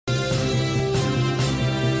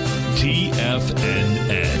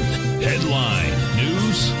TFNN. Headline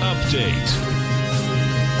News Update.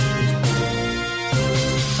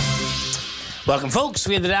 Welcome, folks.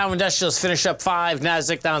 We had the Dow Industrials finish up 5,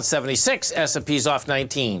 Nasdaq down 76, S&P's off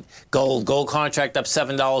 19. Gold contract up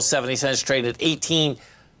 $7.70, traded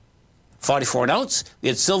 18.44 an ounce. We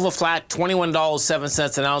had silver flat,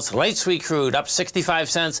 $21.07 an ounce. Light sweet crude up 65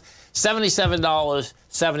 cents,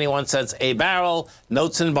 $77.71 a barrel.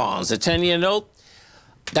 Notes and bonds. The 10-year note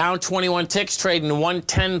down 21 ticks, trading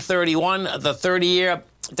 110.31. The 30-year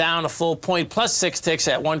down a full point, plus 6 ticks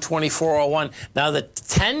at 124.01. Now the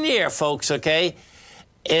 10-year, folks, okay,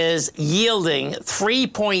 is yielding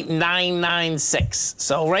 3.996.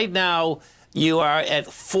 So right now you are at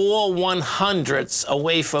 4/100ths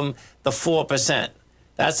away from the 4%.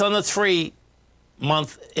 That's on the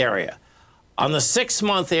 3-month area. On the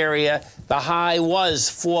 6-month area, the high was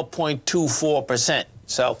 4.24%.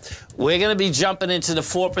 So we're going to be jumping into the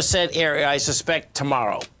 4% area, I suspect,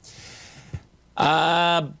 tomorrow.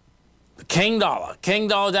 King dollar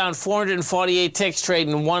down 448 ticks,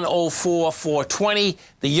 trading 104.420.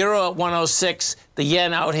 The euro at 106. The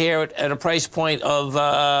yen out here at a price point of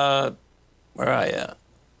where are you?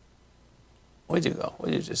 Where'd you go?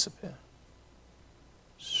 Where'd you disappear?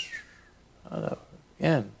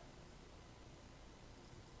 Yen.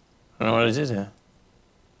 I don't know what I did here.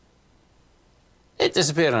 It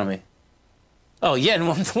disappeared on me. Oh, yen,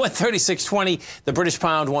 136.20. The British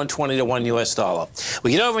pound, 120 to 1 U.S. dollar.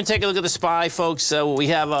 We get over and take a look at the SPY, folks, what we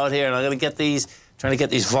have out here. And I'm going to get these, trying to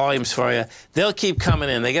get these volumes for you. They'll keep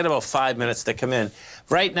coming in. They get about 5 minutes to come in.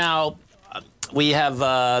 Right now, we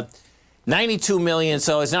have 92 million,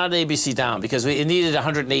 so it's not an ABC down because it needed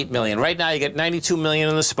 108 million. Right now, you get 92 million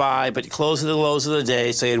in the SPY, but you close at the lows of the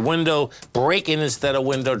day. So you had window breaking instead of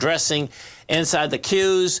window dressing. Inside the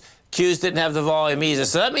Qs didn't have the volume either.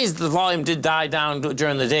 So that means the volume did die down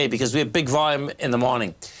during the day because we had big volume in the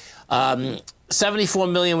morning. 74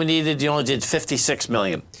 million we needed, you only did 56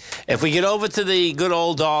 million. If we get over to the good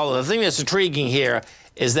old dollar, the thing that's intriguing here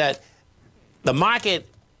is that the market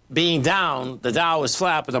being down, the Dow was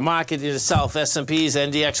flat, but the market itself, S&P's,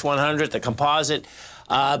 NDX 100, the composite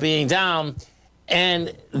being down,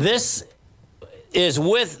 and this is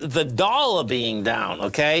with the dollar being down,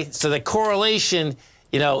 okay? So the correlation,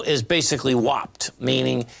 you know, is basically whopped,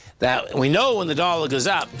 meaning that we know when the dollar goes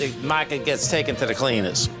up, the market gets taken to the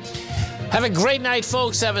cleaners. Have a great night,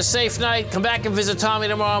 folks. Have a safe night. Come back and visit Tommy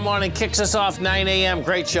tomorrow morning. Kicks us off 9 a.m.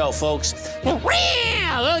 Great show, folks. Look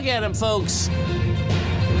at him, folks.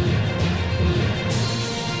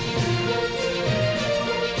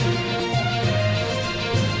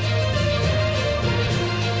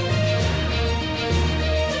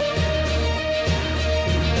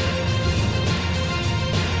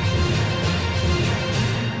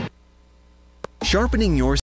 Sharpening your